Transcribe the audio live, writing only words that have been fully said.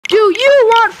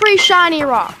want free shiny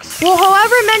rocks. Well,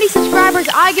 however many subscribers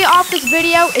I get off this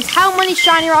video is how many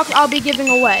shiny rocks I'll be giving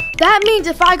away. That means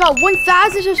if I got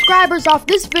 1,000 subscribers off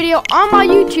this video on my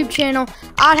YouTube channel,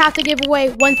 I'd have to give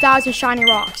away 1,000 shiny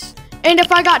rocks. And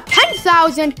if I got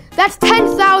 10,000, that's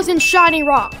 10,000 shiny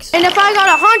rocks. And if I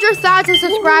got 100,000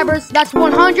 subscribers, that's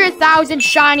 100,000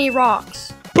 shiny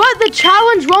rocks. But the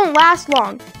challenge won't last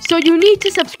long, so you need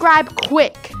to subscribe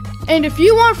quick. And if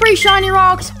you want free shiny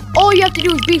rocks, all you have to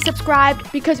do is be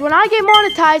subscribed, because when I get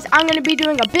monetized, I'm going to be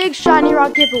doing a big shiny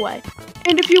rock giveaway.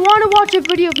 And if you want to watch a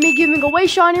video of me giving away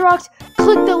shiny rocks,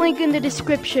 click the link in the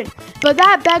description. But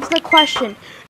that begs the question,